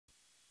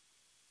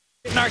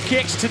Our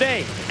kicks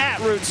today at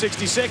Route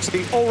 66,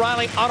 the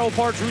O'Reilly Auto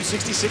Parts Route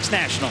 66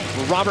 National,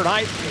 where Robert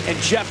Hight and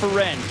Jeff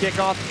Rnd1 kick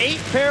off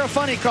 8-pair of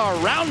funny car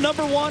round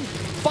number 1,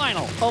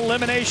 final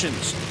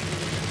eliminations.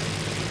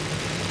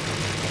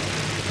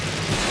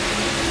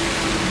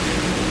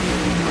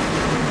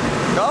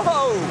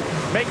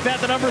 Oh! Make that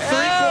the number 3 Oh,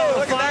 qualifier.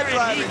 look at that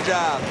driving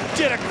job.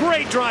 Did a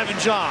great driving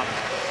job.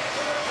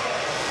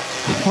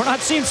 We're not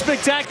seeing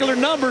spectacular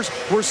numbers.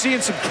 We're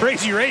seeing some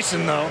crazy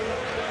racing, though.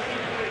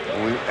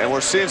 And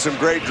we're seeing some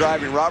great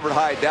driving. Robert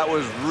Hight, that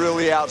was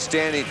really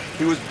outstanding.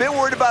 He was a bit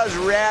worried about his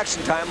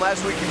reaction time.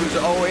 Last week he was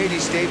 080,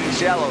 stayed in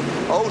shallow.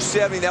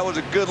 070, that was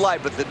a good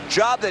light. But the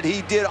job that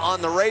he did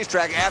on the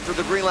racetrack after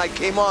the green light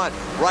came on,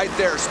 right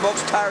there,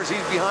 smokes tires,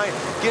 he's behind,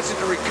 gets it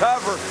to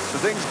recover. The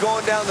thing's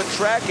going down the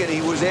track, and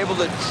he was able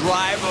to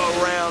drive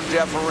around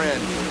Jeff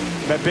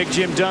Rnd1. That Big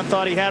Jim Dunn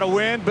thought he had a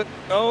win, but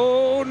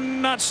oh,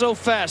 not so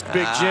fast,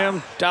 Big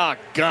Jim.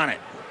 Doggone it.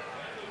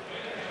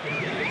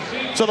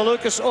 So the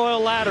Lucas Oil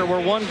ladder,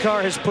 where one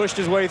car has pushed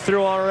his way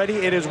through already,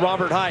 it is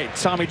Robert Hight,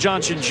 Tommy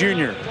Johnson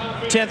Jr.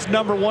 10th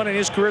number 1 in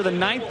his career, the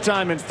 9th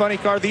time in funny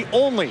car, the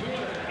only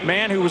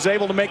man who was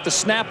able to make the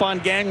Snap-on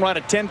gang write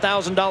a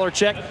 $10,000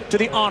 check to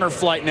the Honor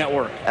Flight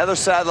Network. Other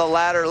side of the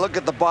ladder, look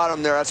at the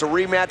bottom there. That's a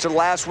rematch of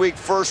last week,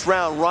 first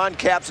round. Ron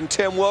Capps and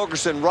Tim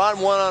Wilkerson. Ron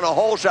won on a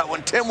hole shot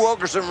when Tim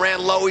Wilkerson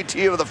ran low ET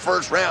of the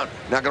first round.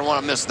 Not going to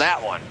want to miss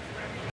that one.